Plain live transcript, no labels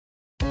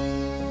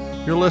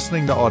You're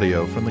listening to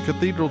audio from the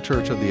Cathedral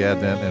Church of the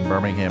Advent in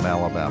Birmingham,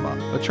 Alabama,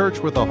 a church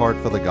with a heart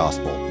for the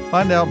gospel.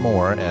 Find out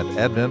more at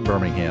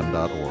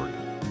adventbirmingham.org.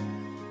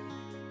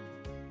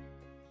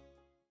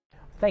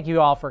 Thank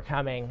you all for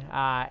coming.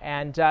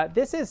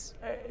 This is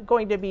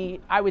going to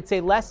be, I would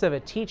say, less of a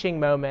teaching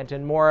moment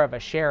and more of a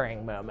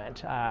sharing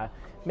moment.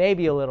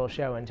 Maybe a little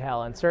show and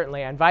tell. And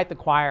certainly I invite the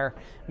choir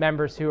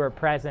members who are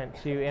present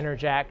to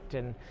interject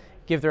and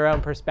give their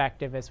own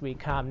perspective as we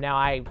come. Now,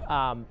 I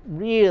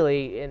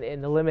really,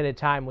 in the limited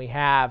time we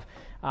have,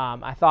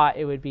 I thought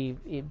it would be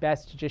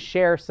best to just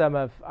share some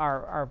of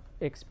our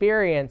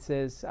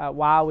experiences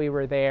while we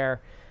were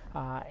there,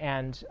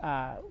 and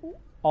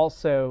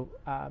also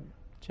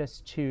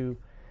just to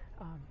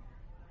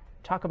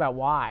talk about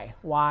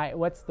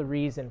what's the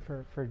reason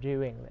for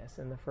doing this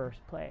in the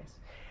first place.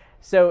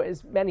 So,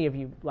 as many of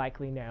you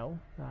likely know,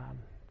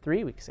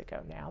 3 weeks ago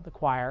now, the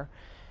choir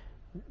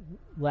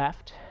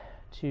left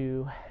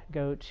to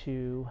go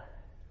to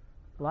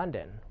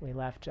London. We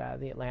left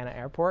the Atlanta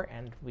airport,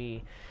 and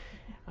we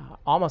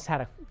almost had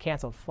a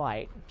canceled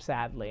flight,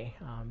 sadly,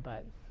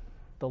 but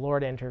the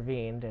Lord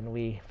intervened, and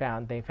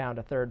they found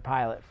a third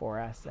pilot for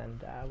us,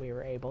 and we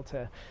were able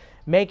to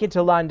make it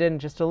to London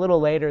just a little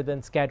later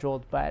than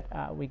scheduled, but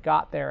we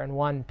got there in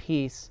one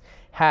piece,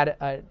 had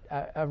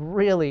a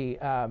really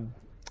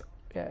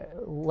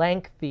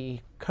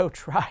lengthy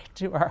coach ride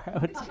to our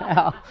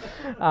hotel,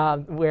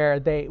 where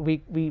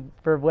we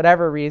for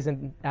whatever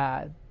reason,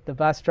 the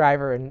bus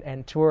driver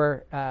and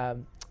tour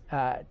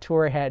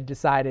head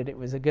decided it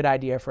was a good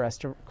idea for us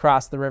to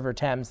cross the River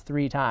Thames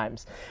 3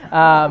 times,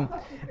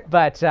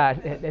 but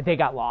they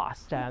got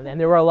lost, and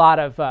there were a lot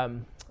of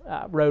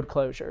road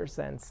closures,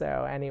 and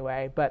so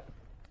anyway, but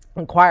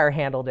the choir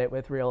handled it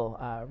with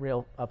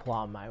real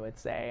aplomb, I would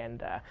say,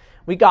 and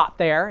we got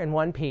there in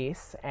one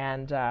piece,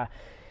 and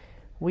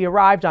we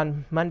arrived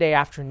on Monday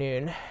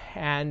afternoon,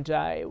 and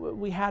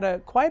we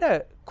had quite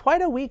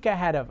a week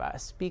ahead of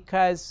us,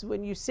 because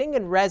when you sing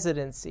in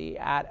residency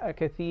at a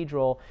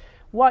cathedral,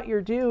 what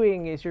you're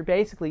doing is you're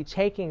basically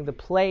taking the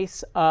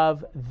place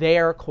of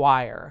their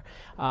choir.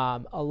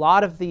 A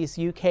lot of these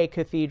UK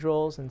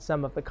cathedrals and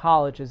some of the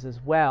colleges as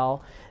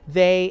well,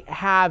 they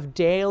have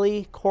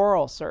daily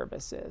choral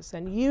services,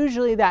 and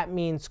usually that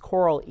means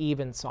choral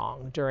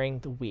evensong during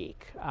the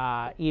week,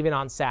 even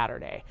on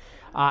Saturday.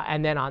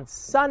 And then on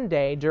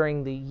Sunday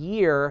during the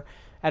year,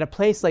 at a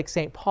place like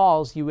St.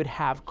 Paul's, you would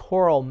have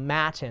choral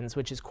matins,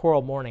 which is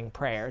choral morning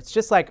prayer. It's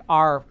just like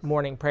our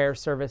morning prayer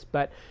service,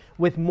 but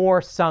with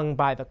more sung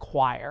by the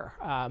choir.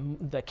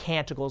 The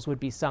canticles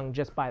would be sung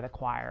just by the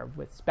choir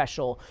with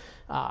special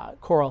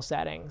choral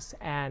settings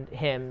and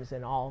hymns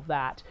and all of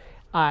that.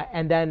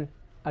 And then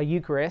a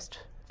Eucharist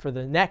for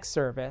the next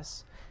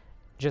service,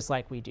 just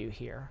like we do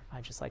here,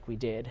 just like we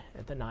did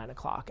at the 9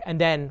 o'clock. And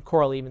then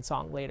choral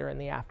evensong later in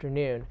the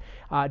afternoon.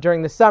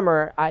 During the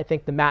summer, I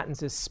think the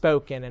matins is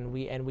spoken, and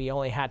we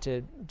only had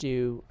to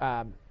do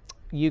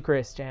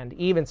Eucharist and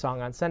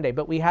evensong on Sunday,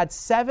 but we had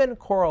 7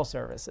 choral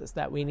services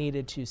that we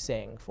needed to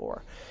sing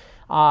for.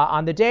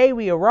 On the day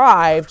we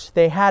arrived,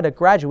 they had a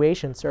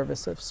graduation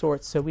service of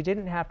sorts, so we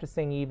didn't have to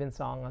sing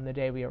evensong on the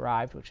day we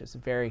arrived, which is a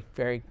very,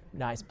 very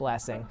nice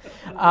blessing.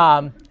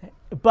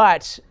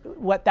 But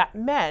what that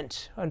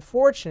meant,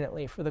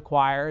 unfortunately for the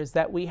choir, is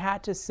that we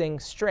had to sing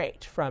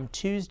straight from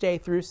Tuesday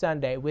through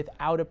Sunday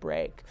without a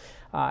break.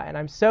 And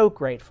I'm so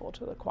grateful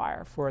to the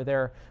choir for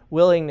their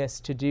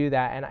willingness to do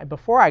that. And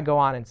before I go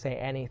on and say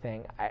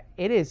anything,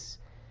 it is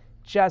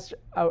just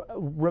a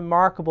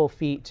remarkable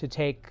feat to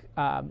take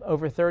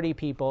over 30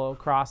 people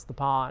across the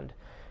pond,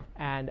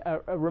 and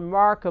a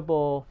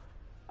remarkable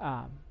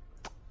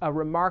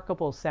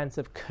sense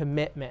of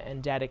commitment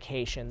and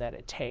dedication that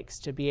it takes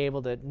to be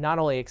able to not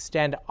only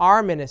extend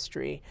our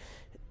ministry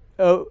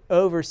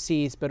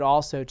overseas, but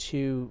also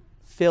to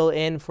fill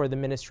in for the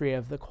ministry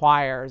of the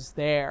choirs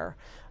there.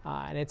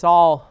 And it's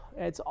all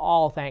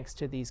thanks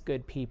to these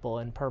good people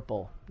in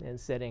purple and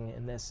sitting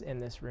in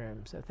this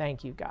room. So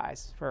thank you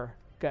guys for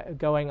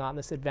going on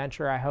this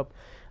adventure. I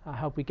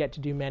hope we get to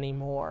do many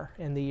more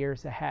in the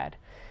years ahead.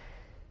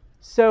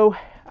 So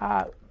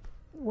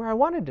where I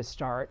wanted to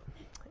start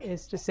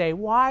is to say,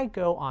 why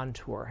go on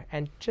tour?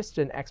 And just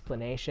an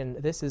explanation.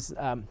 This is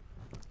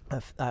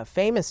a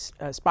famous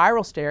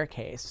spiral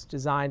staircase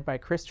designed by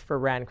Christopher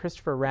Wren.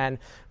 Christopher Wren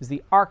was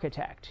the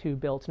architect who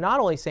built not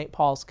only St.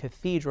 Paul's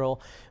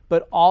Cathedral,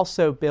 but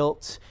also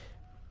built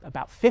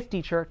about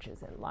 50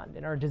 churches in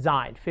London, or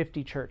designed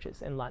 50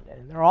 churches in London.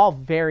 And they're all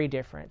very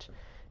different.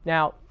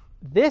 Now,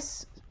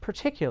 this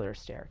particular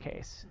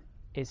staircase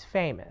is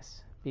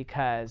famous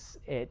because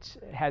it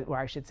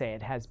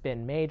has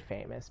been made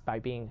famous by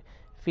being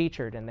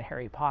featured in the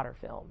Harry Potter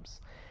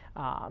films.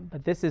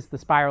 But this is the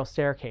spiral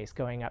staircase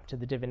going up to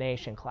the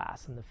divination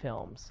class in the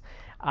films.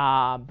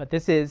 But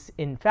this is,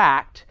 in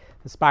fact,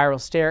 the spiral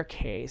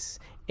staircase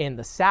in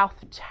the South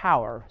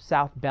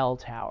Bell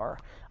Tower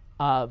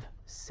of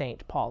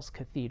St. Paul's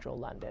Cathedral,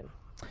 London.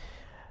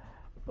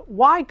 But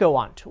why go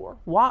on tour?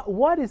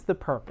 What is the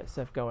purpose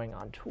of going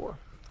on tour?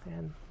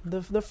 And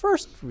the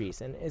first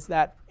reason is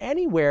that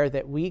anywhere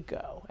that we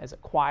go as a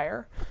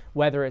choir,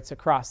 whether it's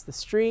across the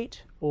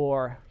street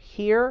or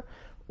here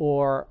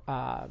or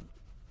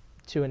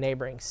to a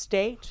neighboring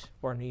state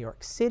or New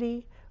York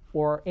City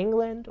or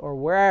England or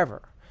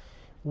wherever,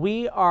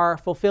 we are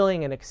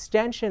fulfilling an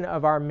extension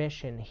of our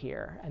mission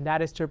here, and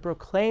that is to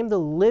proclaim the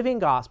living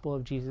gospel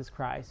of Jesus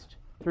Christ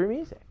through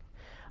music.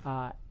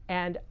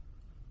 And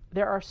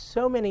there are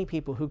so many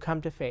people who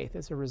come to faith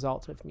as a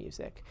result of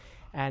music.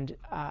 And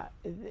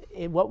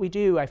what we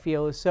do, I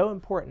feel, is so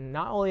important,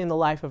 not only in the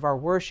life of our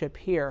worship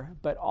here,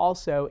 but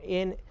also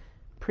in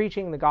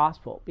preaching the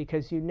gospel,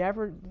 because you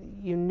never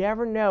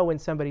know when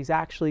somebody's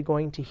actually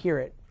going to hear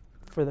it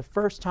for the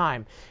first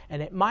time.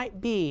 And it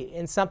might be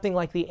in something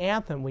like the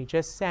anthem we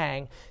just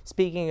sang,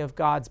 speaking of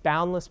God's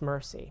boundless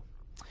mercy.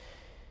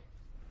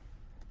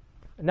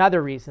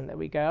 Another reason that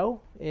we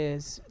go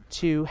is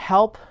to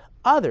help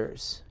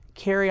others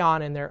carry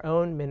on in their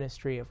own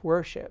ministry of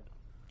worship.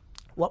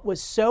 What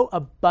was so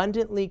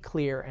abundantly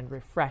clear and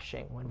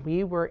refreshing when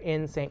we were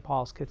in St.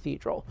 Paul's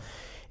Cathedral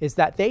is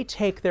that they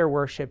take their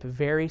worship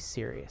very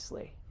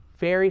seriously,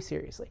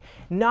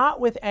 not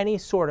with any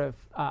sort of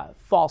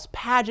false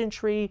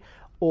pageantry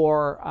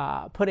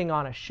or putting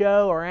on a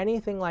show or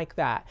anything like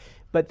that,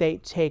 but they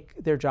take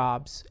their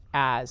jobs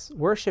as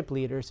worship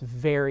leaders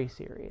very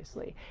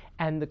seriously.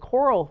 And the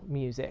choral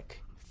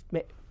music,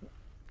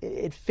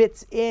 it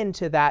fits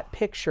into that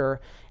picture,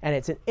 and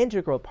it's an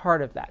integral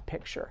part of that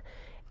picture.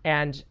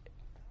 And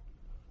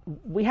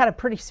we had a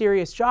pretty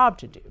serious job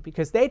to do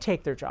because they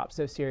take their job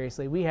so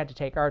seriously. We had to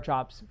take our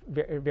jobs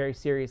very, very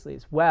seriously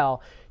as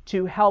well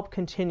to help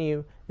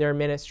continue their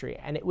ministry.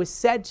 And it was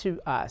said to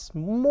us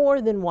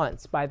more than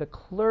once by the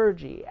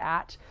clergy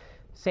at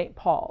St.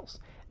 Paul's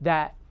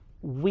that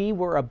we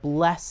were a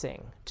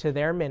blessing to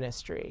their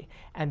ministry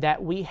and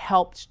that we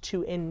helped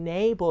to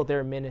enable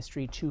their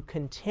ministry to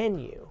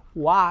continue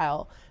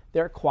while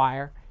their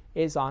choir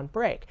is on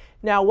break.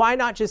 Now, why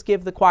not just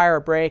give the choir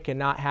a break and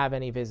not have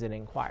any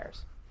visiting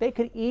choirs? They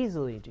could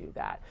easily do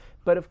that.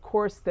 But of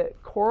course, the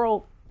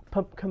choral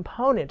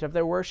component of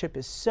their worship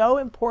is so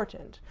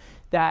important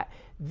that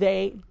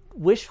they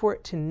wish for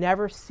it to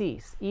never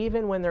cease,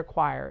 even when their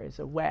choir is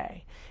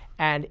away.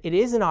 And it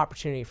is an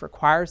opportunity for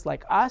choirs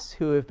like us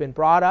who have been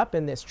brought up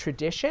in this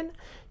tradition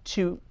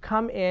to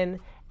come in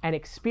and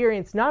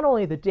experience not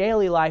only the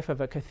daily life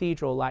of a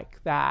cathedral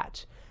like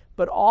that,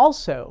 but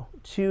also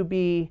to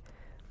be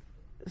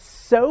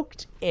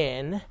soaked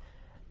in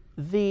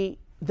the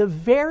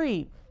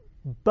very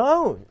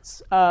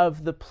bones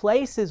of the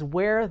places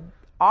where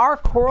our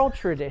choral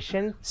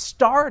tradition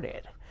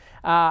started.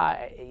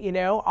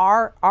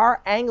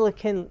 Our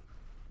Anglican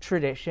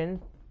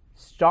tradition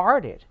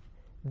started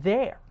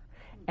there,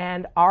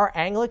 and our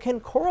Anglican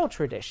choral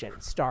tradition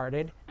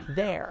started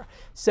there.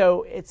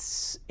 So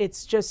it's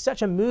just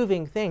such a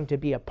moving thing to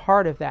be a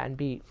part of that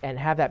and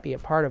have that be a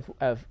part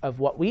of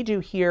what we do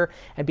here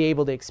and be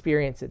able to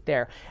experience it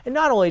there. And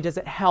not only does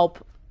it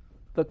help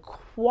the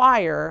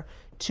choir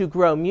to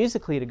grow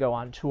musically to go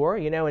on tour,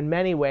 in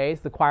many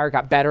ways the choir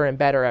got better and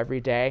better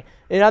every day.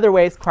 In other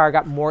ways, the choir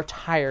got more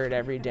tired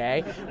every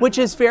day, which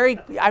is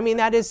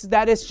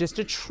that is just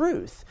a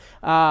truth.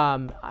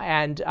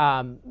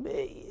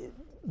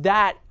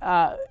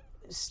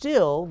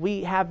 Still,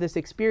 we have this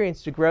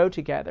experience to grow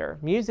together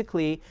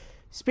musically,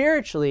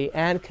 spiritually,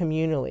 and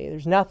communally.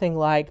 There's nothing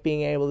like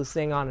being able to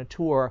sing on a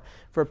tour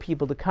for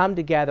people to come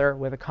together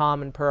with a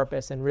common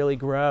purpose and really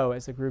grow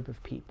as a group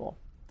of people.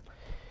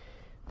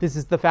 This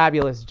is the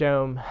fabulous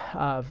dome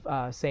of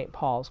St.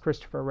 Paul's,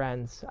 Christopher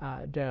Wren's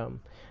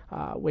dome,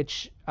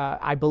 which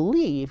I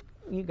believe,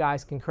 you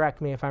guys can correct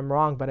me if I'm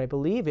wrong, but I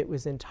believe it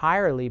was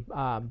entirely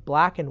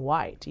black and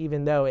white,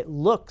 even though it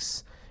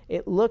looks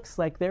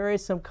like there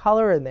is some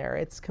color in there.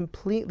 It's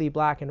completely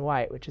black and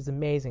white, which is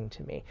amazing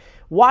to me.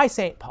 Why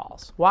St.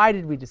 Paul's? Why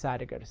did we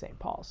decide to go to St.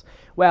 Paul's?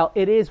 Well,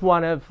 it is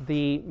one of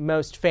the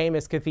most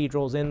famous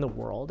cathedrals in the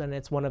world, and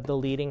it's one of the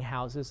leading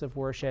houses of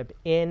worship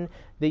in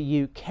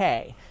the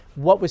UK.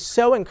 What was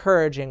so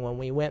encouraging when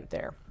we went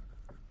there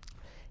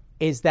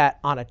is that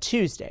on a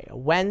Tuesday, a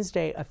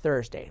Wednesday, a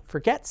Thursday,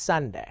 forget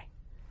Sunday,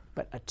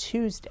 but a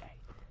Tuesday,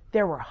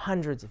 there were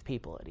hundreds of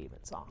people at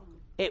Evensong.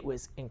 It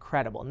was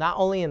incredible, not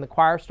only in the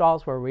choir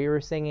stalls where we were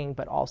singing,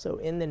 but also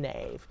in the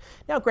nave.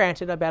 Now,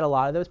 granted, I bet a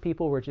lot of those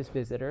people were just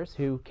visitors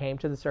who came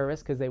to the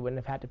service because they wouldn't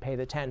have had to pay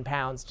the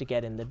 £10 to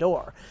get in the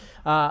door.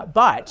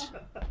 But,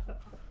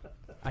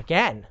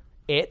 again,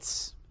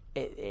 it's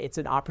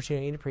an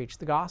opportunity to preach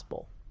the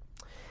gospel.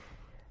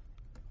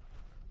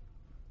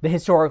 The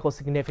historical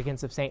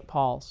significance of St.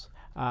 Paul's.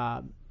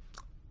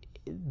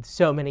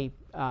 So many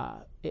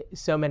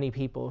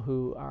people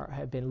who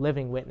have been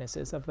living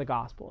witnesses of the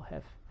gospel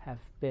have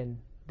been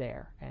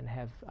there and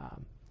have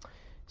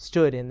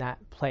stood in that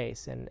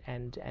place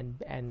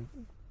and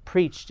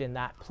preached in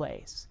that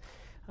place.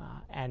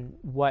 And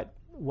what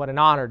an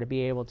honor to be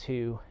able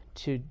to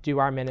do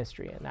our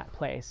ministry in that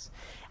place.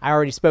 I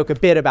already spoke a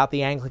bit about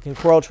the Anglican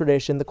choral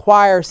tradition. The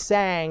choir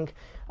sang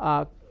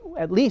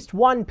at least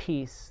one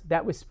piece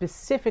that was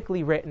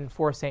specifically written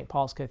for St.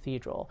 Paul's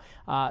Cathedral.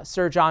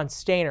 Sir John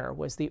Stainer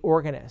was the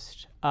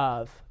organist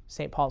of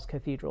St. Paul's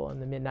Cathedral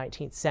in the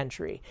mid-19th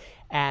century.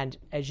 And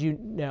as you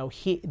know,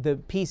 the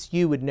piece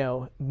you would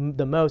know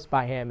the most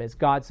by him is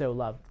God So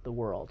Loved the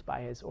World,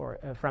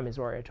 from his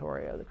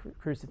oratorio, the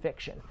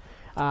Crucifixion.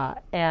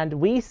 And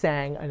we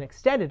sang an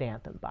extended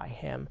anthem by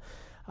him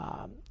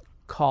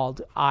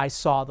called I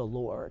Saw the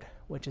Lord,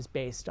 which is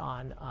based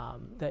on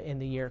in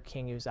the year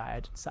King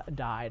Uzziah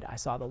died, I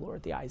saw the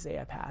Lord, the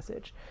Isaiah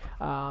passage.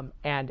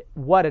 And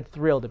what a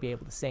thrill to be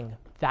able to sing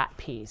that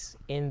piece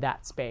in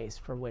that space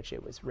for which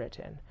it was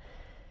written.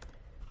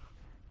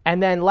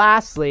 And then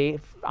lastly,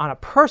 on a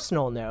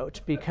personal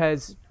note,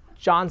 because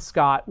John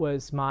Scott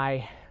was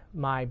my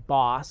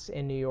boss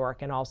in New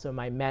York and also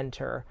my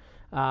mentor,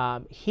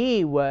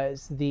 he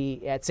was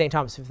at St.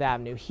 Thomas Fifth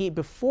Avenue.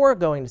 Before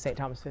going to St.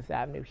 Thomas Fifth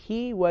Avenue,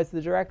 he was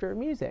the director of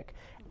music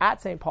at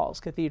St.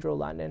 Paul's Cathedral,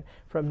 London,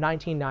 from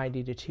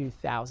 1990 to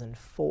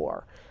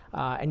 2004.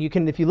 And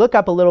if you look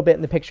up a little bit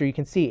in the picture, you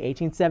can see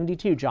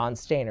 1872, John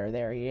Stainer,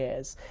 there he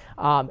is.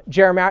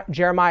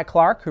 Jeremiah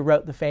Clark, who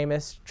wrote the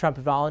famous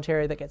trumpet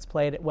voluntary that gets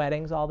played at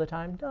weddings all the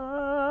time,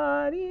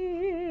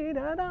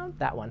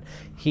 that one.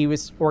 He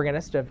was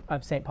organist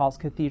of St. Paul's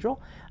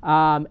Cathedral.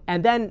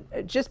 And then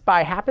just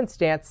by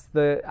happenstance,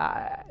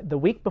 the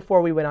week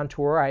before we went on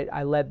tour,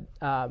 I led,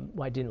 I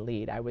didn't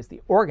lead, I was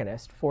the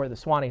organist for the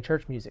Sewanee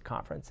Church Music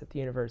Conference at the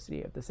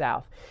University of the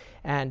South.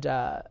 And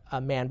a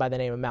man by the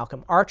name of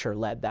Malcolm Archer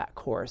led that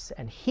course,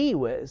 and he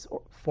was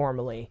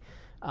formerly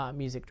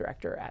music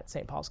director at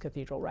St. Paul's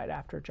Cathedral right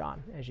after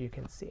John, as you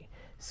can see.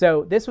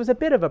 So this was a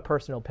bit of a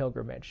personal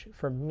pilgrimage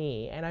for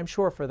me, and I'm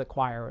sure for the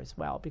choir as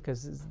well,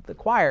 because the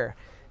choir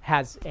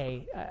has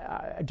a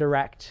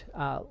direct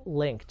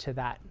link to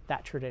that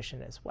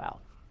tradition as well.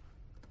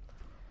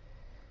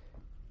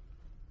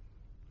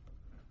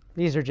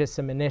 These are just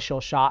some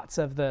initial shots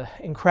of the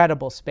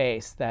incredible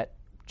space that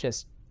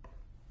just,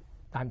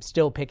 I'm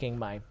still picking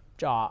my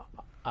jaw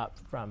up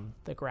from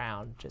the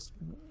ground, just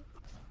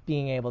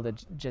being able to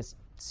just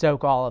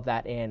soak all of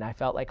that in. I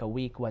felt like a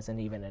week wasn't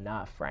even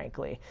enough,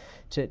 frankly,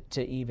 to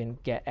even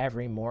get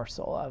every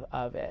morsel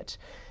of it.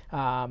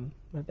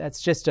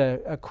 That's just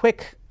a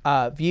quick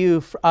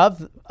view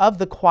of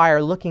the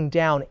choir looking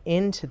down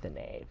into the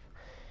nave,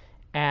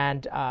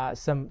 and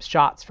some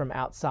shots from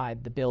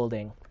outside the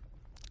building.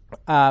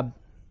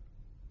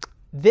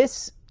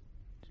 This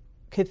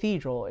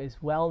cathedral is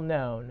well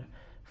known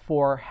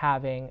for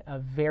having a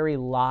very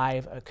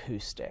live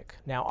acoustic.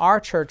 Now, our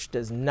church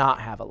does not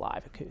have a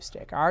live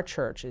acoustic. Our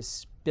church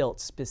is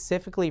built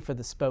specifically for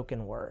the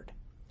spoken word.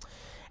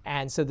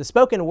 And so the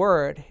spoken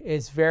word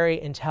is very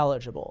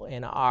intelligible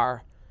in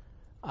our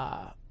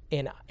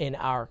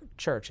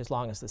church, as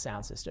long as the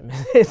sound system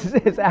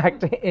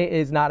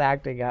is not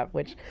acting up,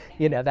 which,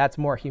 that's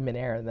more human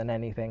error than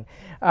anything.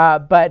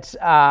 But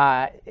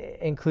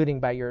including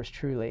by yours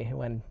truly,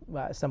 when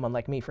someone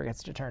like me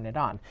forgets to turn it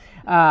on.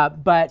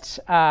 But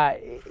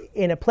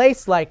in a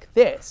place like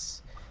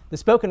this, the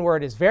spoken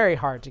word is very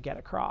hard to get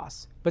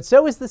across, but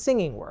so is the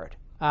singing word.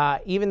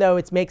 Even though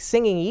it makes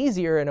singing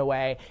easier in a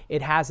way,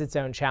 it has its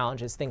own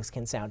challenges. Things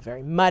can sound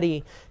very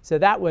muddy. So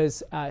that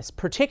was,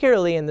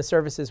 particularly in the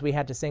services we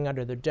had to sing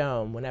under the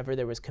dome whenever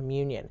there was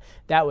communion,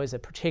 that was a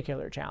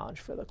particular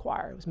challenge for the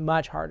choir. It was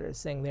much harder to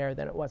sing there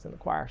than it was in the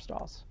choir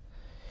stalls.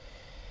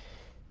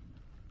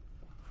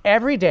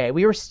 Every day,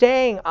 we were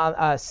staying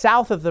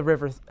south of the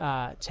River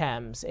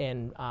Thames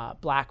in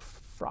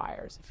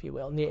Blackfriars, if you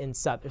will, in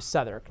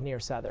Southwark, near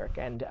Southwark.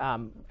 And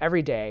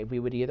every day we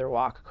would either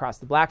walk across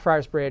the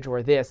Blackfriars Bridge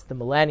or the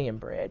Millennium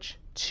Bridge,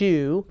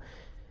 to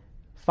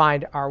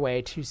find our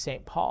way to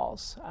St.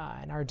 Paul's.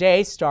 And our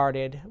day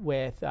started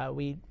with,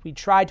 we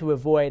tried to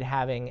avoid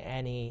having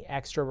any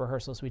extra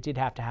rehearsals. We did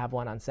have to have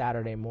one on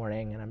Saturday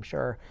morning, and I'm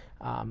sure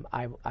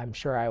I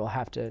will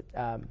have to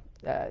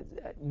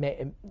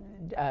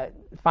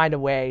find a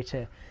way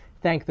to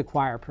thank the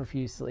choir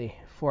profusely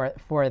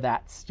for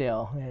that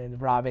still, and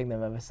robbing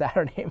them of a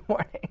Saturday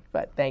morning.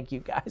 But thank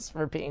you guys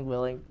for being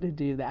willing to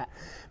do that.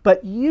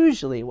 But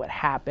usually what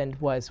happened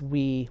was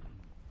we,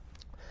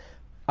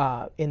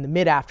 in the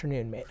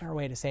mid-afternoon, made our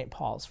way to St.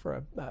 Paul's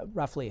for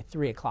roughly a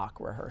 3 o'clock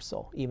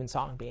rehearsal,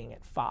 evensong being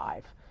at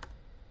 5.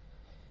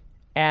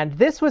 And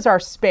this was our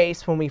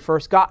space when we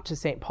first got to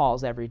St.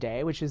 Paul's every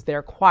day, which is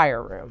their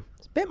choir room.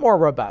 It's a bit more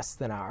robust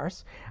than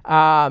ours.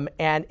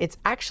 And it's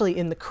actually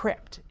in the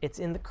crypt. It's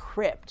in the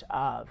crypt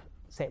of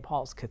St.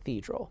 Paul's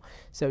Cathedral.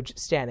 So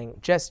standing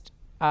just,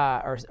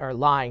 or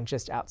lying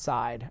just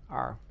outside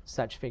are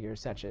such figures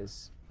such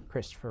as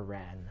Christopher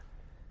Wren,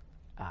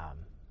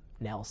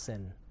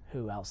 Nelson.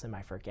 Who else am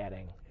I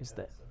forgetting?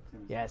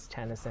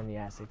 Tennyson,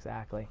 yes,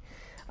 exactly.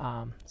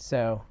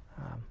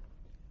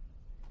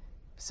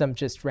 Some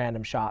just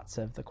random shots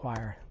of the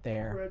choir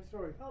there. Brad,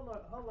 sorry,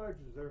 how large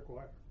is their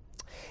choir?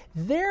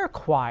 Their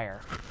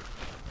choir,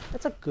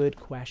 that's a good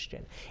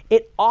question.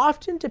 It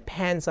often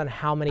depends on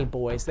how many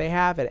boys they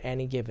have at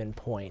any given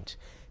point.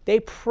 they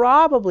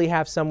probably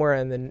have somewhere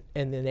in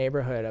the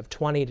neighborhood of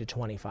 20 to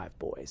 25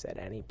 boys at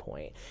any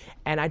point.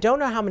 And I don't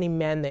know how many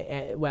men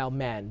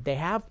men.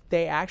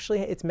 They actually,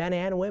 it's men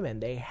and women.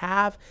 They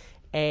have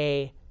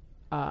an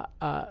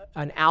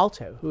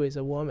alto who is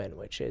a woman,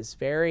 which is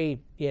very,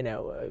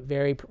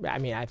 I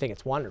mean, I think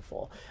it's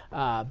wonderful,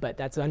 but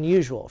that's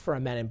unusual for a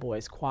men and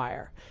boys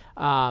choir.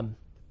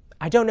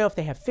 I don't know if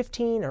they have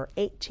 15 or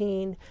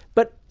 18,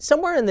 but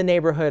somewhere in the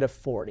neighborhood of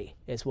 40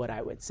 is what I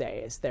would say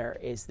is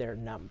their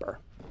number.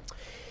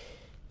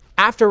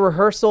 After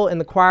rehearsal in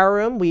the choir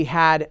room, we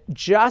had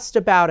just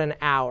about an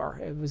hour.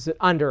 It was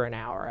under an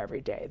hour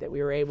every day that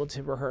we were able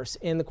to rehearse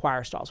in the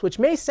choir stalls, which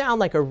may sound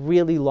like a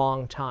really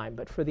long time,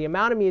 but for the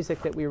amount of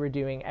music that we were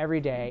doing every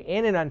day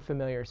in an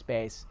unfamiliar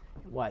space,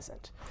 it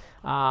wasn't.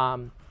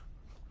 And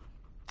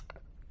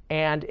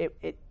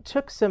it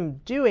took some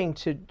doing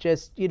to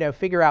just,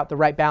 figure out the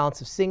right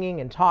balance of singing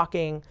and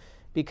talking,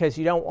 because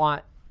you don't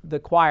want the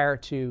choir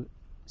to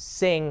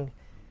sing,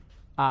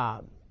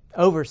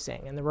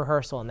 oversing in the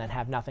rehearsal and then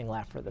have nothing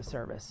left for the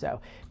service.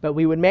 But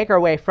we would make our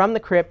way from the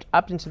crypt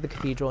up into the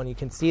cathedral, and you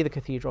can see the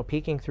cathedral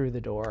peeking through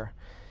the door,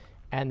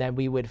 and then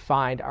we would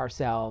find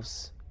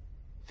ourselves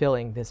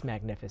filling this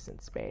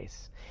magnificent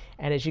space.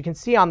 And as you can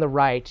see on the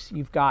right,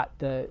 you've got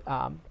the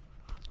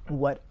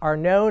what are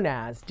known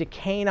as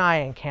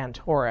decani and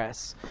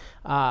cantoris.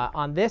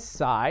 On this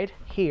side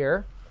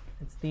here,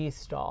 it's these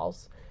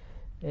stalls,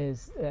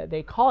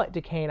 they call it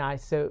decani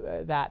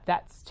so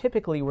that's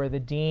typically where the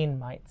dean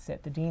might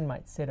sit. The dean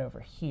might sit over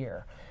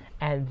here.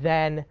 And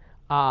then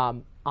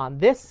on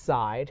this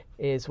side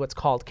is what's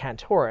called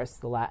cantoris,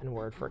 the Latin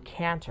word for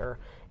cantor,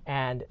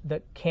 and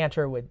the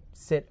cantor would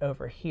sit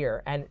over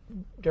here. And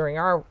during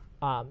our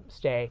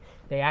stay,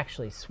 they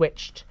actually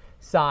switched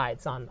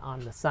sides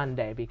on the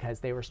Sunday because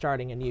they were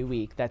starting a new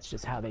week. That's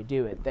just how they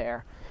do it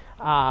there.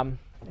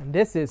 And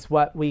this is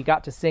what we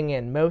got to sing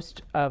in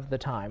most of the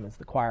time, is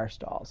the choir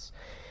stalls.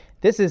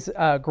 This is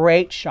a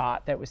great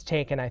shot that was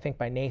taken, I think,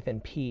 by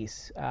Nathan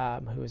Peace,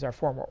 who is our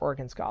former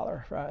organ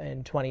scholar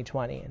in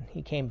 2020, and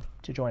he came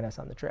to join us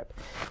on the trip.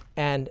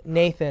 And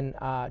Nathan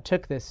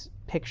took this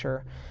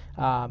picture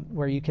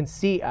where you can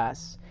see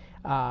us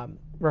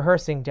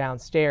rehearsing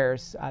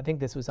downstairs. I think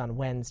this was on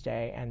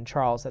Wednesday, and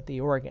Charles at the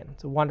organ.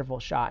 It's a wonderful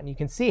shot, and you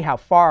can see how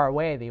far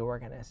away the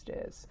organist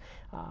is.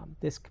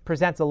 This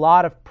presents a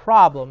lot of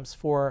problems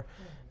for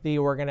the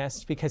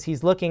organist because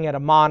he's looking at a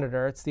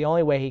monitor. It's the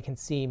only way he can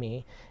see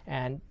me.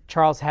 And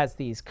Charles has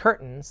these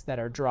curtains that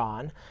are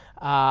drawn,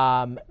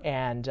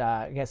 and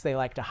I guess they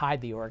like to hide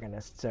the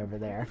organists over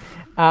there.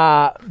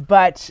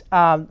 But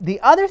the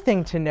other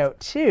thing to note,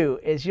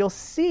 too, is you'll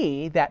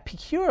see that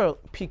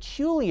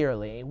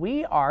peculiarly,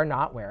 we are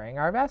not wearing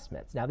our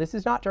vestments. Now, this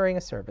is not during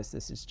a service.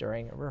 This is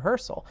during a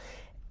rehearsal.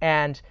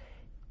 And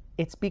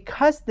it's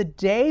because the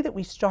day that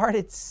we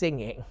started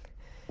singing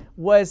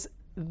was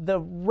the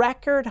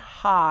record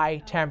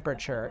high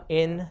temperature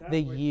in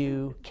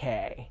the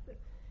UK.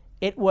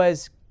 It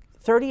was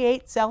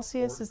 38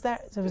 Celsius,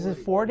 was it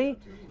 40?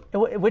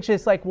 Which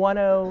is like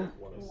 10,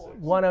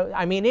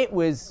 I mean, it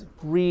was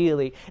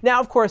really,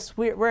 now of course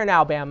we're in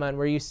Alabama and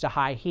we're used to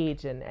high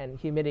heat and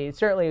humidity. It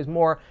certainly is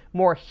more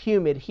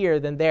humid here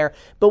than there,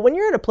 but when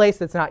you're in a place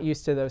that's not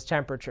used to those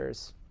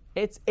temperatures,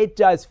 it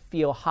does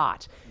feel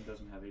hot. It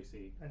doesn't have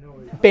AC.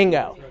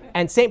 Bingo.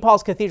 And St.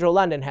 Paul's Cathedral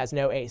London has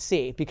no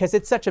AC because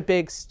it's such a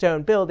big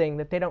stone building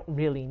that they don't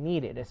really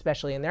need it,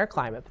 especially in their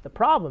climate. But the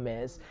problem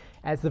is,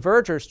 as the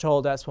vergers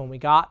told us when we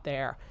got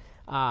there,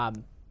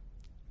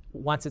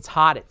 once it's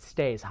hot, it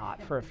stays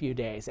hot for a few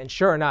days. And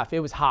sure enough, it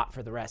was hot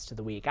for the rest of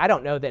the week. I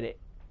don't know that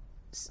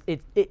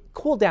it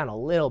cooled down a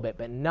little bit,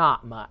 but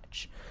not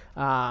much.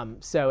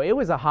 So it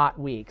was a hot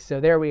week. So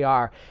there we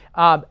are.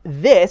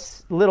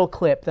 This little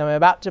clip that I'm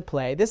about to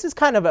play, this is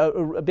kind of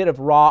a bit of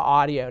raw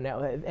audio now.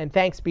 And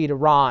thanks be to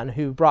Ron,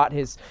 who brought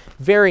his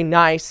very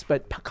nice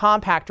but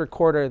compact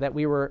recorder that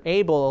we were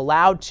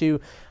allowed to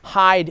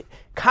hide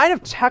kind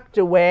of tucked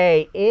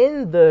away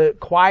in the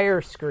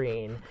choir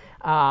screen.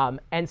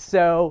 And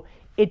so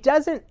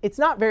it's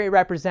not very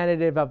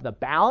representative of the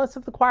balance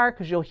of the choir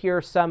because you'll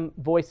hear some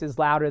voices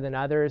louder than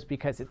others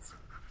because it's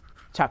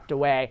tucked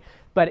away,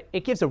 but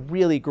it gives a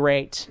really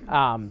great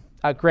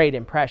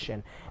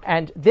impression.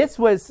 And this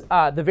was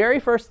the very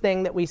first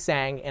thing that we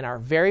sang in our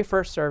very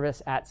first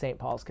service at St.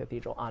 Paul's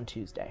Cathedral on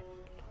Tuesday.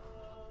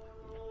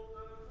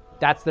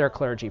 That's their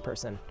clergy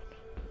person.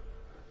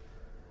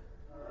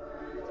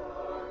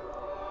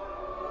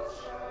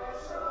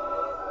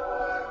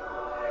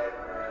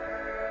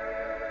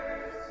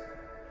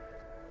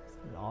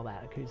 All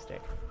that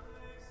acoustic.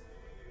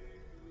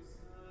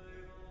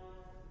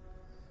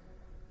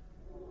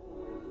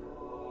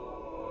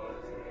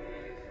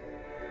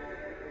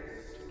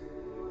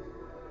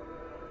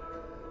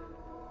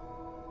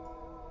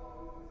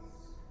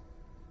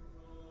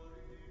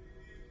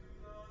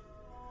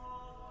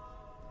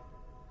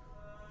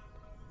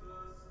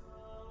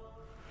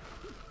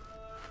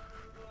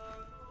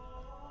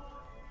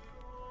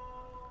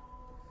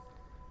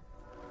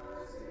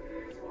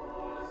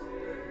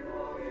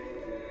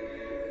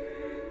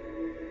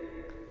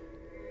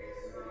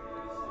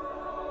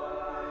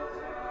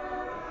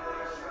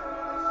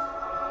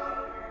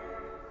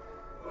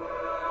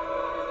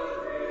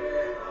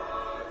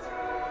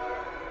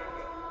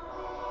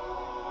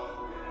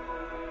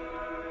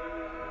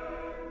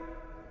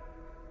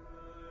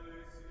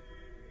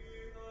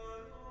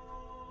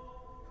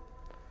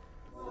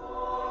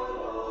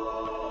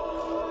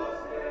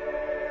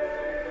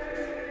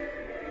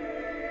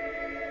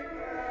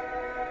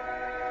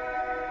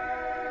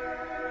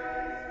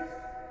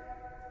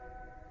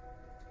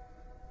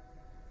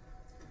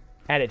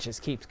 and it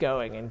just keeps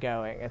going and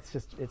going.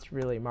 It's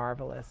really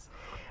marvelous.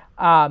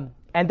 And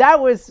that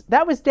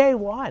was day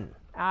one.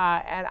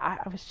 And I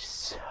was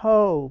just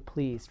so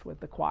pleased with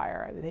the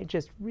choir. I mean, they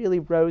just really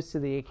rose to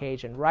the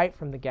occasion right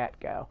from the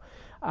get-go.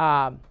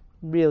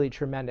 Really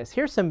tremendous.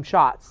 Here's some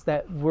shots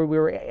that we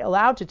were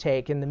allowed to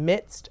take in the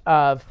midst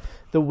of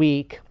the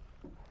week.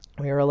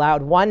 We were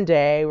allowed one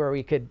day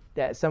where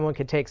someone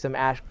could take some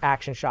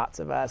action shots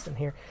of us, and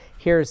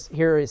here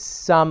is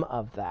some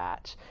of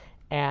that.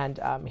 And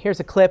here's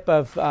a clip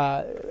of,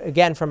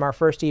 again, from our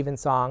first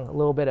evensong, a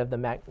little bit of the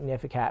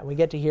Magnificat. And we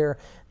get to hear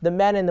the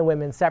men and the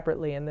women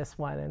separately in this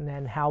one, and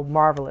then how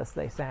marvelous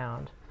they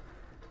sound.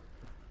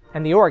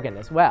 And the organ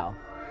as well.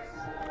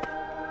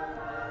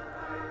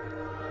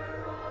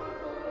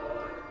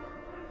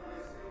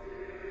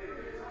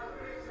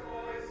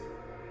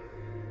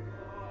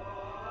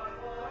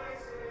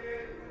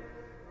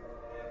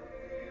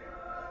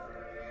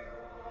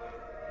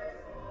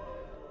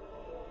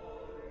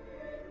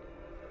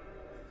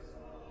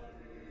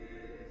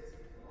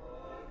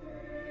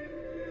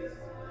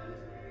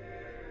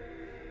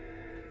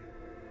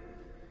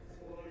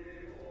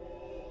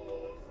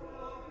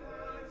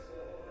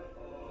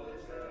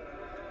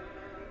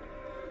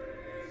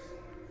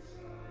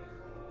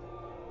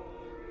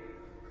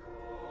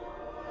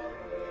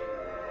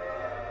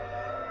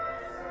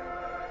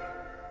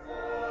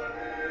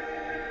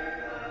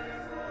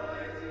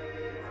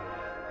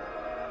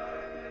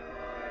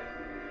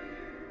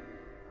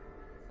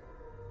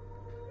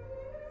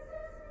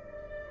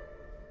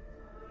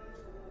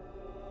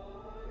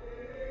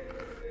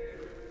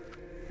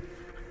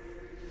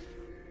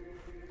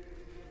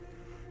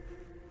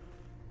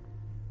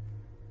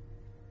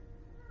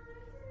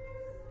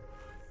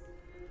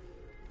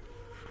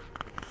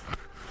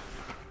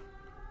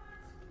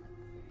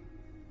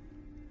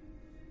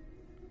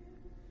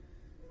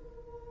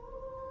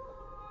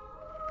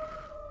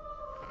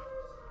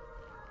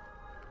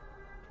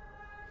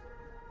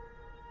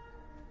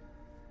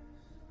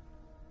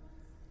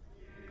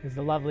 Is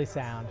the lovely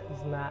sound,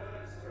 isn't that?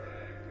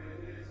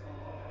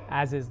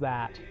 As is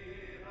that.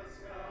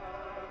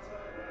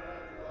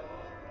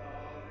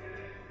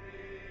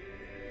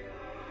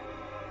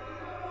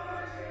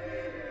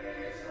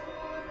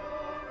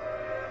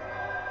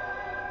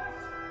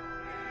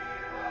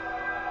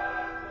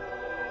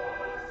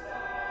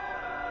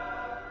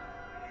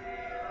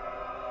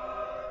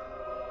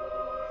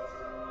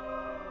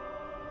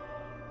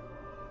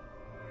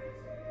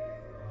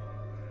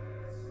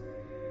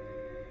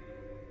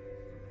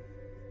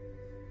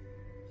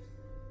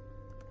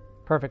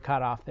 Perfect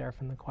cutoff there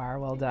from the choir.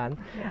 Well done.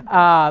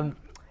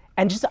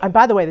 And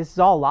by the way, this is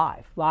all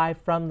live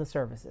from the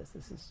services.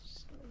 This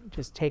is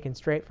just taken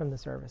straight from the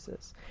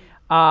services.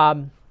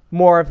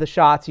 More of the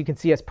shots. You can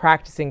see us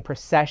practicing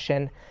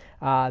procession.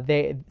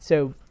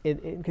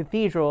 In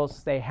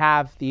cathedrals, they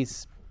have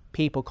these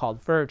people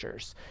called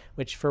vergers,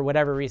 which for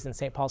whatever reason,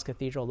 St. Paul's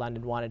Cathedral,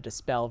 London, wanted to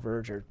spell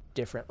verger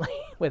differently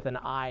with an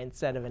I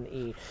instead of an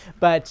E.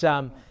 But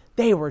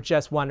they were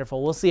just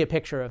wonderful. We'll see a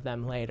picture of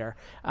them later.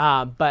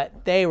 But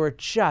they were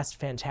just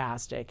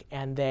fantastic.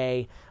 And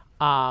they're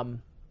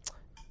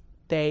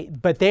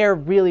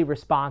really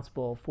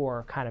responsible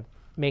for kind of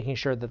making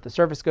sure that the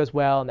service goes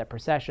well and that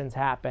processions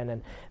happen.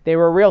 And they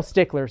were real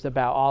sticklers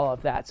about all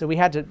of that. So we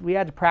had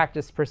to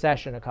practice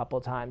procession a couple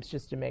of times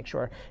just to make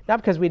sure,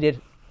 not because we did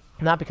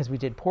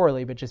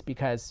poorly, but just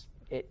because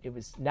it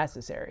was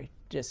necessary,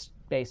 just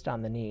based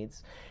on the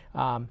needs.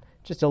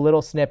 Just a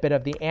little snippet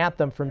of the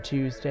anthem from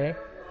Tuesday.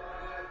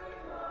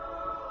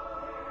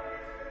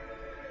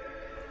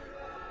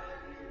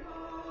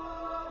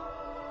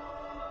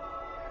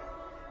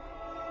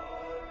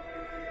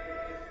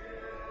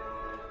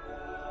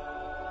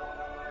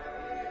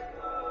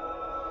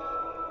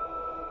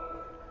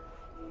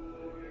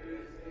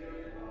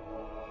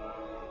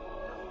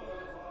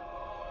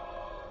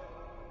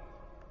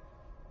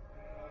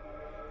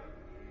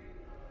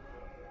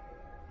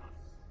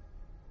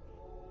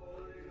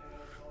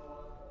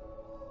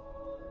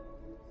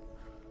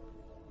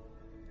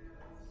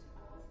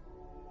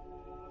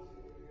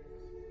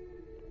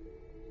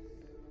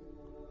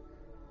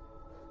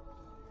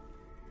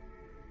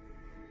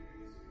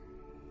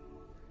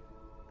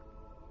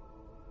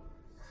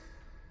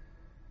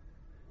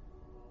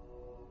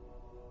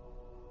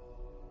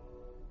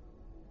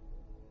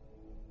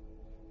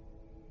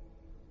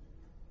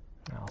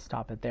 I'll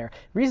stop it there.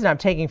 The reason I'm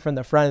taking from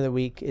the front of the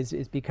week is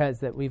because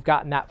that we've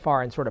gotten that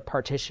far in sort of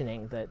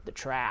partitioning the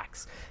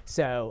tracks.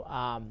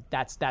 So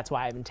that's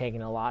why I've been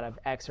taking a lot of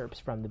excerpts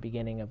from the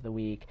beginning of the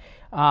week.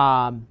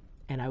 And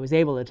I was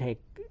able to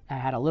I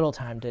had a little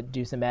time to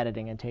do some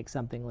editing and take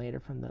something later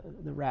from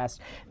the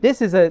rest.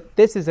 This is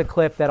a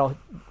clip that'll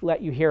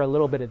let you hear a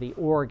little bit of the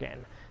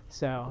organ.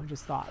 So I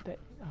just thought that,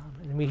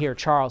 and we hear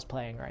Charles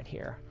playing right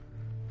here.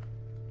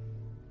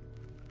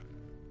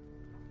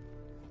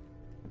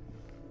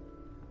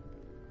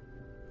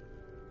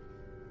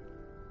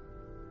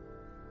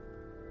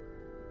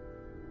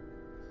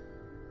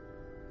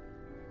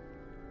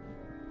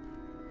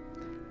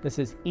 This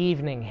is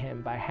Evening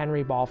Hymn by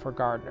Henry Balfour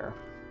Gardner.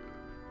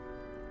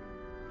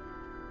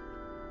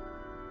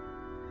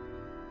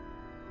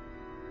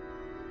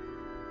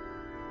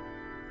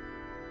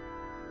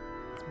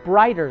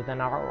 brighter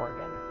than our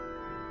organ.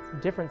 It's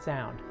a different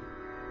sound.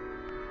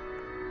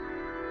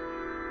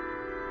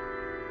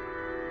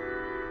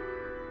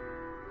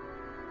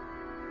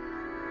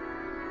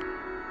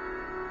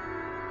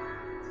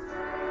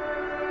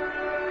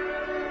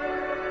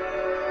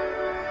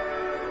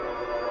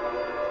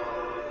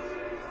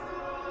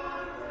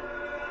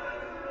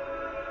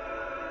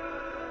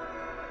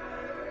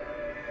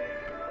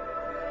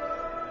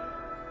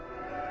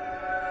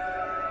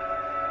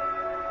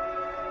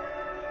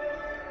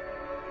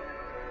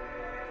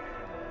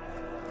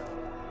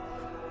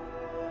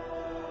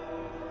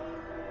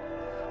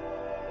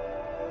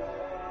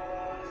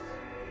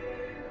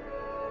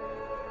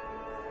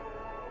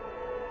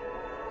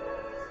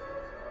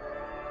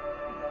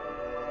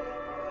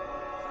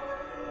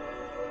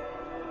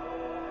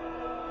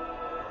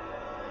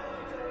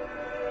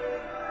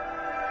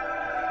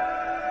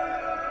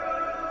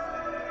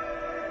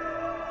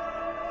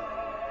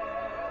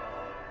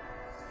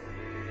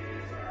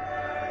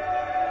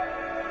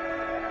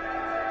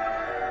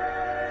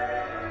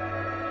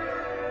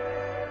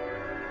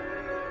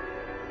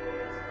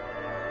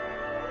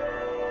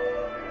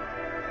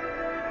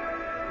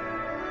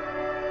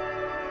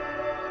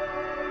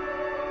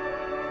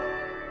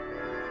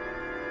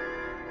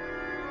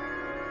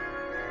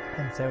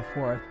 And so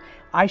forth.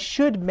 I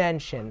should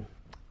mention,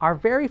 our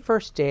very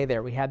first day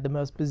there, we had the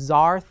most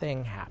bizarre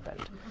thing happen.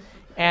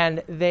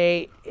 And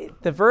the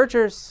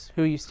Vergers,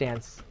 who you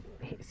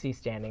see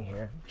standing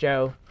here,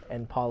 Joe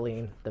and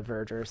Pauline, the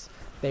Vergers,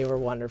 they were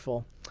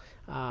wonderful.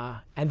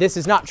 And this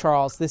is not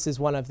Charles, this is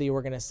one of the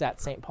organists at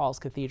St. Paul's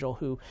Cathedral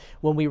who,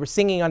 when we were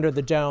singing under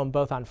the dome,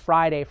 both on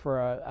Friday for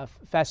a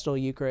festal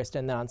Eucharist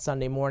and then on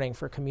Sunday morning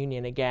for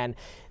communion again,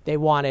 they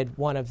wanted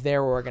one of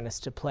their organists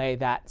to play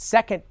that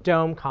second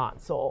dome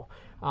console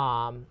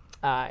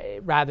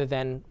rather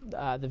than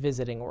the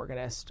visiting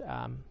organist.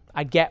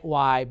 I get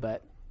why,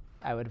 but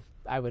I would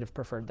have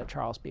preferred that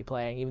Charles be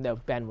playing, even though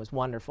Ben was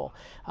wonderful.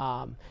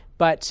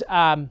 But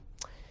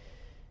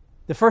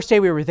the first day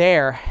we were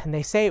there, and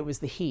they say it was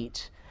the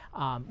heat,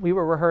 we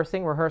were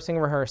rehearsing.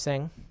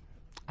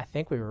 I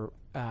think we were,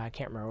 I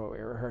can't remember what we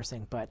were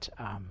rehearsing, but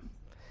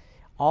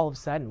all of a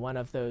sudden one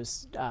of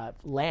those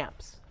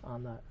lamps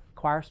on the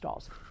choir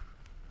stalls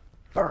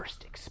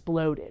burst,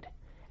 exploded,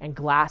 and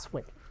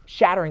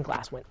shattering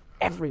glass went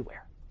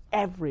everywhere.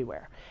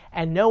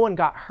 And no one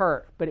got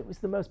hurt, but it was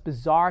the most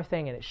bizarre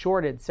thing, and it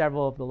shorted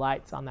several of the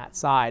lights on that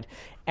side.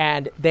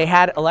 And they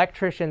had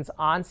electricians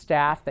on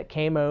staff that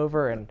came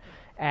over and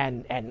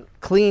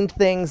cleaned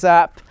things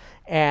up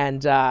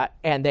and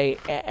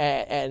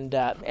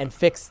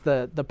fixed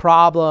the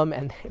problem,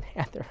 and they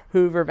had their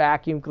Hoover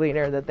vacuum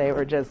cleaner that they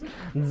were just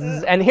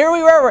and here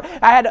we were.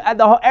 I had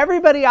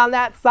everybody on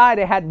that side.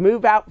 I had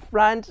move out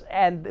front,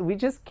 and we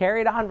just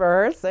carried on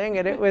rehearsing,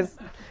 and it was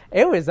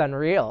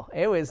unreal.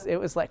 It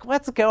was like,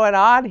 what's going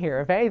on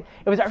here?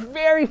 It was our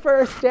very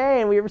first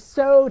day, and we were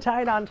so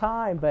tight on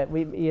time, but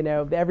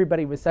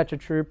everybody was such a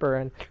trooper,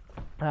 and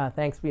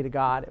thanks be to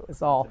God, it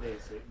was all.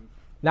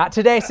 Not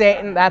today,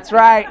 Satan. That's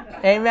right.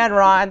 Amen,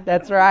 Ron.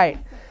 That's right.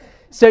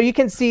 So you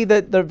can see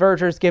the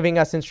Vergers giving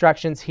us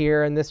instructions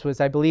here, and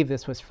I believe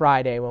this was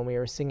Friday when we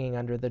were singing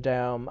under the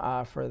dome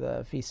for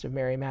the Feast of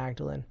Mary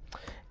Magdalene.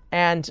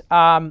 And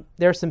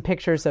there's some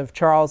pictures of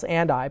Charles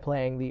and I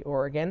playing the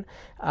organ,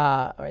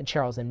 and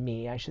Charles and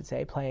me, I should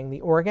say, playing the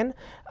organ.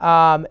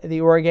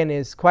 The organ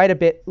is quite a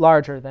bit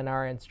larger than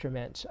our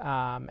instrument,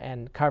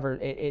 and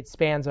it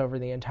spans over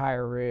the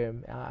entire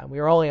room. We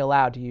were only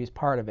allowed to use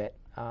part of it.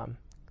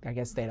 I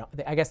guess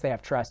they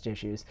have trust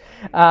issues.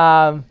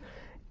 And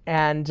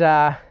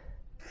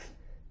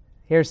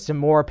here's some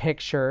more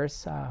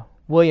pictures.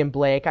 William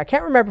Blake. I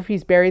can't remember if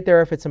he's buried there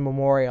or if it's a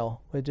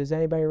memorial. Does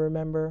anybody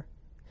remember?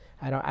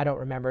 I don't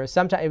remember.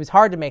 Sometimes it was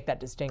hard to make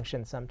that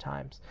distinction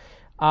sometimes.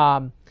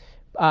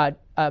 A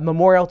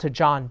memorial to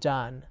John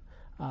Donne,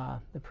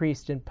 the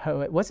priest and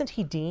poet. Wasn't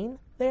he dean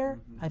there?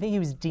 I think he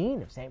was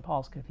dean of St.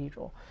 Paul's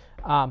Cathedral.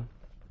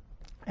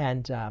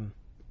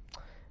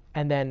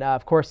 And then,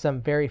 of course,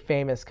 some very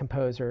famous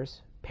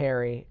composers,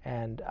 Perry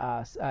and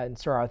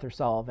Sir Arthur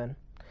Sullivan,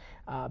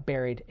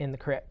 buried in the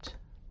crypt.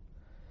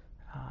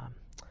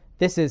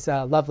 This is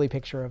a lovely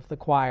picture of the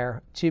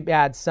choir. Too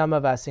bad some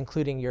of us,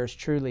 including yours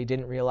truly,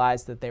 didn't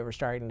realize that they were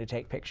starting to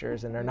take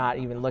pictures and they're not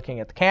even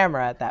looking at the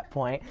camera at that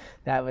point.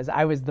 I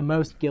was the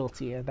most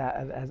guilty of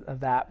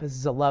that. This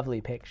is a lovely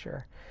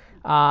picture.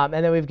 And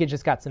then we've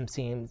just got some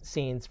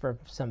scenes for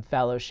some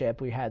fellowship.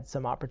 We had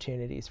some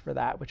opportunities for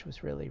that, which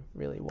was really,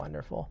 really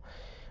wonderful.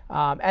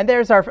 And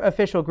there's our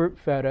official group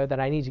photo that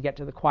I need to get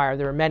to the choir.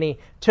 There were many,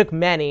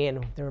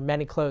 and there were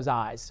many close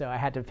eyes, so I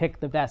had to pick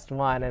the best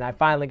one, and I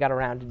finally got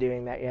around to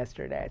doing that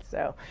yesterday.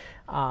 So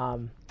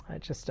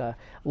just a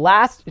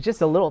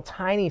little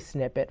tiny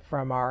snippet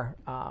from our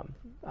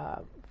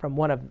from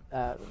one of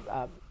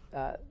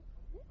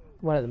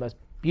the most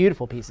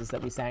beautiful pieces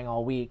that we sang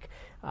all week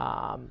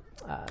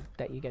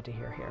that you get to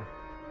hear here.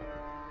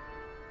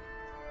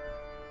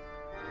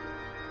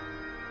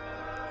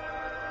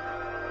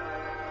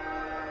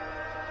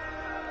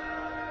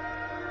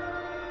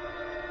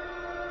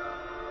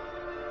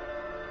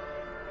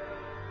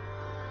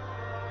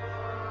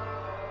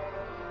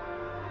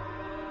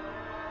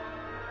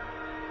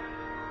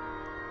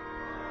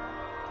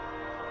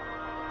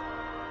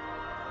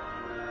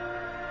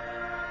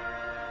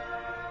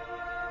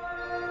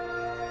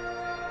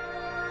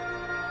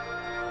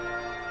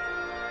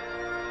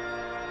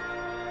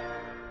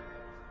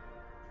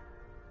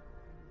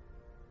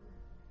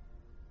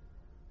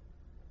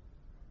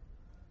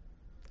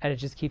 and it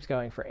just keeps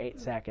going for 8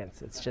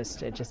 seconds.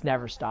 It just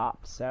never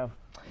stops. So,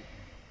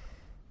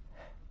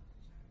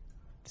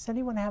 does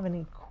anyone have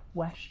any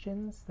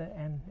questions?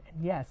 And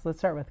yes, let's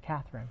start with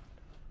Catherine.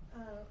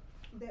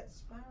 That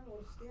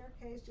spiral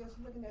staircase, just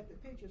looking at the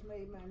pictures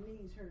made my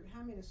knees hurt.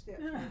 How many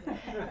steps were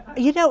there?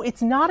 You know,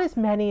 it's not as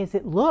many as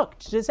it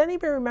looked. Does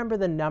anybody remember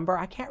the number?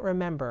 I can't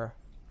remember.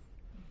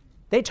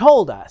 They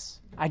told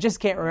us. I just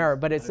can't remember,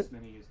 but it's... As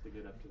many as to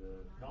get up to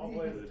the... All the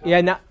way to the top.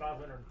 Yeah, not...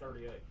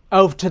 538.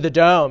 Oh, to the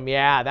dome.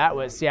 Yeah, that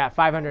was,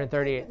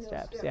 538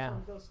 steps. Yeah.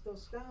 Those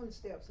stone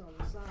steps on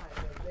the side,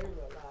 they were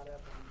a lot of them.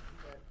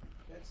 But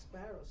that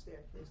spiral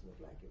staircase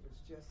looked like it was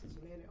just as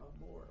many or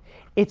more.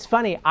 It's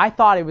funny. I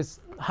thought it was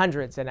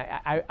hundreds, and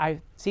I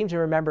seem to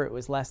remember it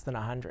was less than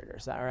 100 or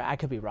so. Or I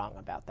could be wrong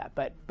about that,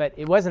 but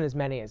it wasn't as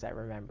many as I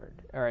remembered,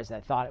 or as I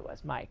thought it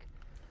was. Mike?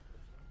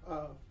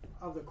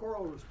 Of the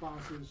choral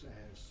responses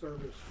and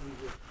service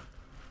music,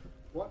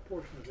 what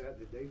portion of that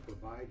did they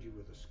provide you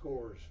with the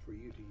scores for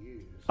you to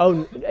use?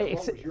 Oh, what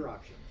was your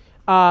option?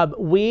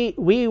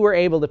 We were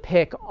able to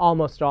pick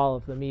almost all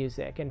of the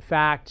music. In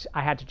fact,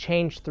 I had to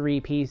change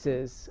 3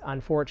 pieces,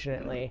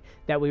 unfortunately,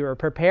 that we were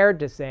prepared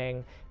to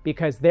sing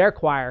because their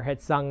choir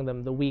had sung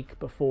them the week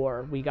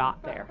before we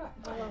got there.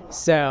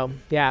 So,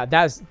 yeah,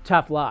 that was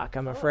tough luck,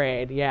 I'm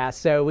afraid. Yeah,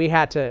 so we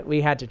had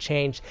to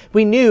change.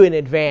 We knew in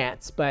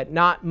advance, but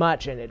not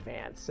much in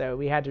advance. So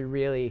we had to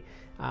really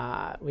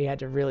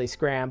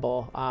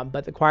scramble.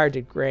 But the choir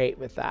did great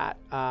with that.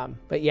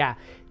 But yeah,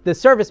 the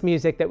service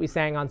music that we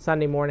sang on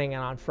Sunday morning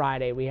and on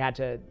Friday, we had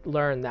to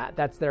learn that.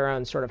 That's their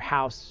own sort of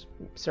house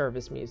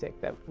service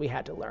music that we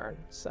had to learn.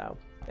 So,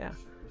 yeah.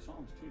 The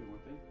Psalms too,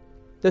 weren't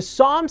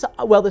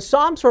they? The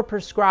Psalms were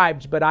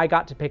prescribed, but I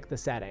got to pick the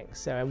settings.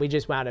 So, and we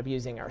just wound up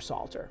using our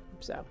Psalter.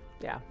 So,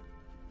 yeah.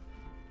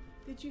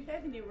 Did you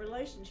have any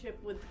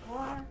relationship with the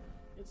choir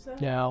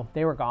itself? No,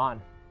 they were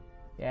gone.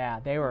 Yeah,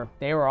 they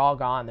were all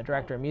gone. The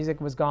director of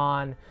music was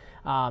gone.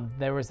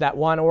 There was that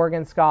one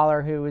organ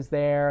scholar who was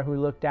there who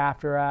looked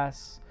after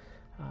us.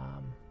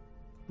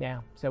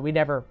 So we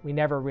never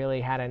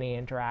really had any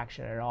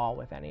interaction at all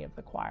with any of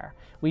the choir.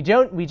 We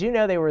do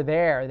know they were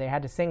there. They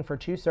had to sing for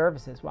 2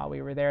 services while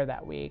we were there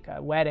that week,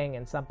 a wedding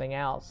and something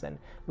else, and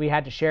we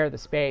had to share the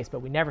space, but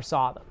we never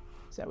saw them.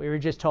 So we were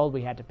just told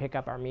we had to pick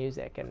up our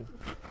music and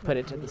put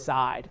it to the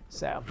side.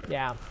 So,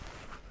 yeah.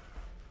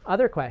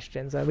 Other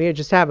questions? We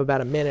just have about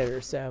a minute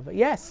or so, but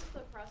yes.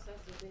 What's the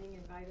process of being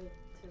invited to?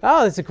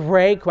 Oh, that's a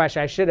great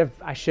question. I should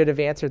have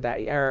answered that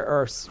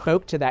or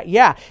spoke to that.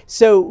 Yeah.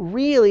 So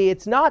really,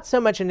 it's not so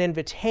much an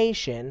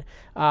invitation,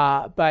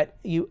 but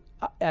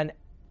an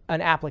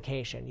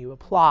application. You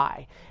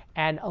apply.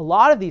 And a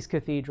lot of these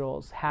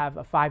cathedrals have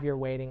a 5-year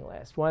waiting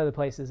list. One of the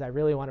places I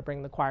really want to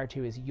bring the choir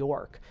to is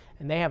York,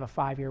 and they have a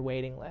 5-year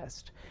waiting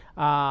list.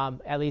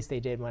 At least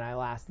they did when I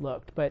last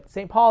looked. But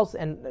St. Paul's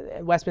and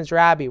Westminster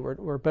Abbey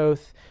were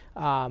both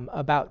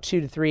about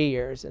 2 to 3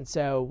 years, and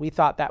so we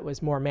thought that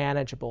was more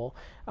manageable.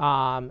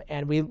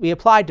 And we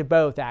applied to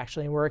both,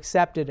 actually, and were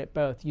accepted at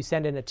both. You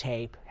send in a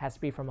tape. It has to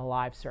be from a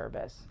live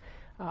service.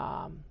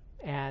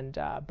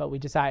 But we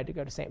decided to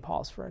go to St.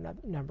 Paul's for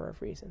a number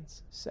of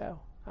reasons. So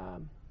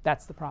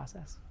that's the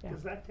process. Yeah.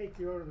 Does that take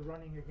you out of the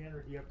running again,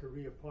 or do you have to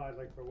reapply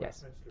like for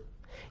Yes. Westminster?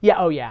 Yeah.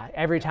 Oh, yeah.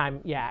 Every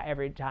time. Yeah.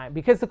 Every time,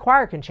 because the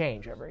choir can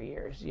change over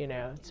years.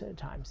 It's a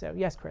time. So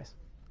yes, Chris.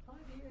 5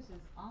 years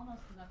is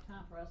almost enough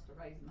time for us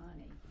to raise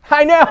money.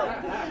 I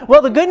know.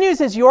 Well, the good news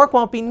is York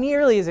won't be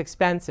nearly as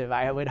expensive,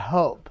 I would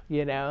hope,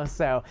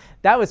 So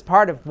that was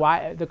part of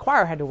why the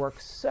choir had to work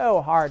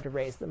so hard to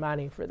raise the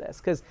money for this,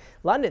 because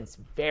London's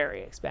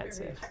very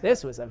expensive.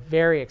 This was a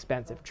very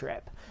expensive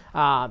trip.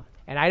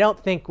 And I don't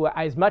think,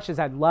 as much as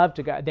I'd love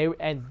to go,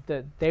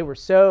 they were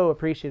so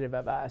appreciative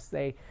of us.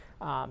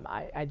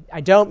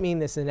 I don't mean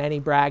this in any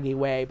braggy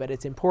way, but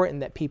it's important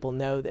that people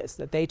know this,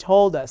 that they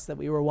told us that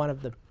we were one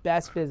of the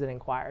best visiting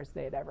choirs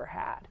they had ever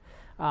had.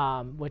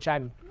 Which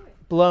I'm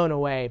blown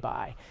away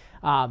by.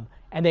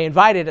 And they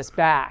invited us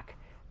back.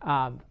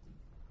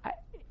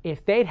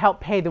 If they'd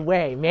help pay the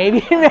way, maybe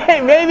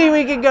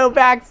we could go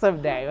back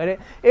someday. But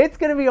it's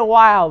going to be a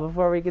while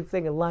before we can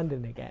sing in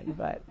London again.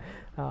 But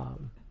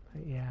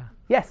yeah.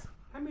 Yes?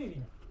 How many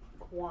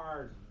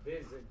choirs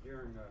visit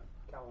during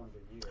a calendar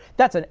year?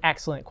 That's an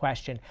excellent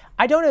question.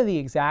 I don't know the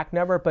exact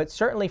number, but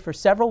certainly for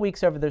several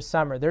weeks over the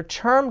summer, their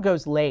term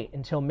goes late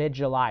until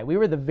mid-July. We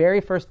were the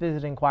very first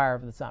visiting choir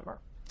of the summer.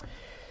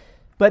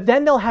 But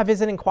then they'll have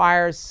visiting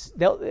choirs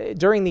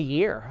during the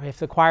year. If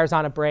the choir's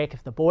on a break,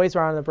 if the boys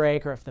are on a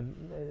break, or if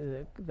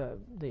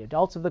the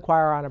adults of the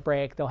choir are on a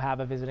break, they'll have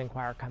a visiting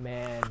choir come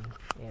in.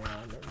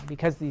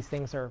 Because these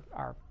things are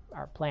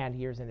planned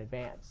years in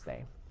advance.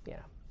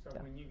 So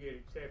when you get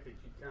accepted,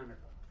 you kind of,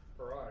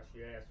 for us,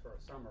 you ask for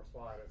a summer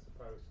slot as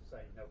opposed to,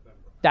 say, November.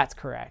 That's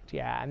correct.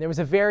 Yeah, and there was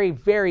a very,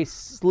 very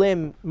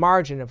slim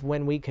margin of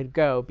when we could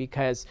go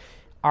because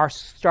our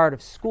start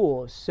of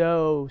school is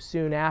so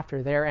soon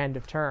after their end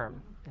of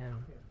term.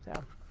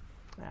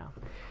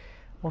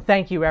 Well,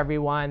 thank you,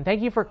 everyone.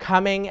 Thank you for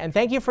coming, and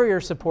thank you for your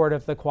support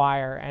of the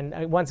choir.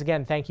 And once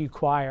again, thank you,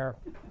 choir.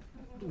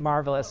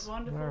 marvelous.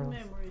 Wonderful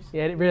Marvelous. memories.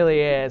 Yeah, it really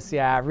is.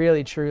 Yeah,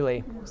 really,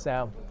 truly.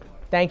 So,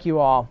 thank you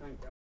all.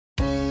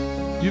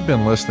 You've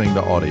been listening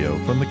to audio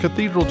from the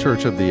Cathedral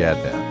Church of the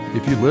Advent.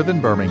 If you live in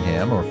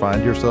Birmingham or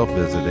find yourself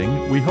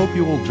visiting, we hope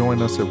you will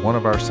join us at one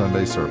of our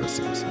Sunday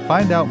services.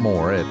 Find out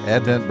more at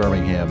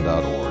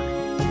adventbirmingham.org.